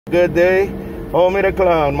Good day. Homie the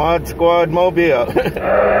Clown, ModSquad Mobile.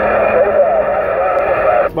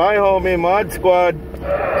 Bye, homie, ModSquad. Man,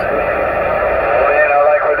 I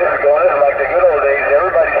like where this is going. This is like the good old days.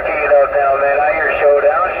 Everybody's keying up now, man. I hear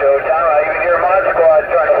showtime. I even hear ModSquad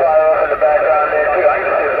trying to fire up in the background there, too. I can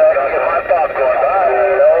just sit back and get my thoughts going.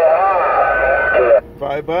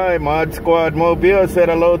 Bye. Bye-bye. ModSquad Mobile said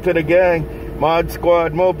hello to the gang.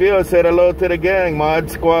 ModSquad Mobile said hello to the gang.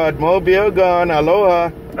 ModSquad Mobile gone. Aloha.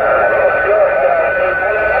 I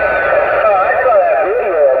saw that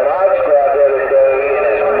video of ModSquad the other day in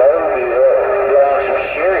his mobile doing some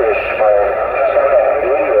serious smoke. I saw that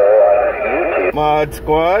video on YouTube.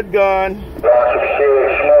 ModSquad gone. Some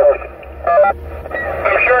serious smoke.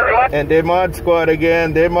 I'm sure glad. And they ModSquad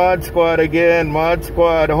again. They ModSquad again.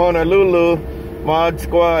 ModSquad Honolulu.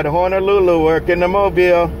 ModSquad Honolulu working the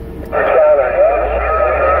mobile.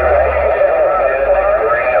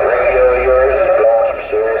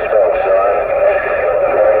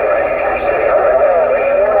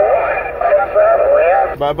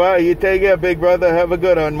 Bye-bye. You take care, big brother. Have a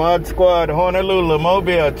good one. ModSquad Honolulu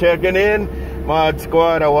Mobile checking in.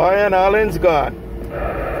 ModSquad Hawaiian Islands gone.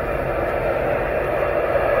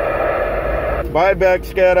 Bye back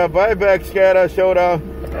scatter. Bye back scatter. Showdown.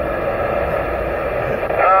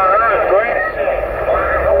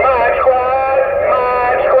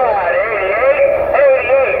 ModSquad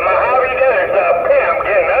 88 Mojave Desert's up. Pimp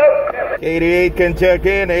getting up. 88 can check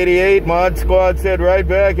in. 88 ModSquad said right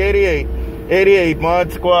back. 88. 88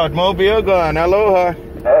 ModSquad Mobile gone. Aloha.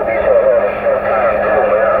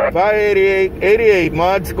 Bye 88. 88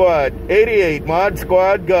 ModSquad. 88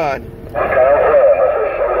 ModSquad gone.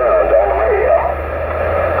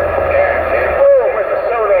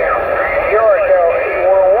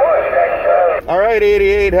 All right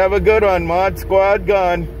 88. Have a good one. ModSquad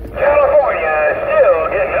gone. California still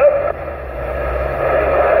getting up.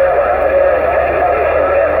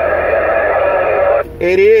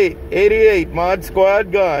 88. 88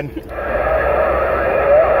 ModSquad gone.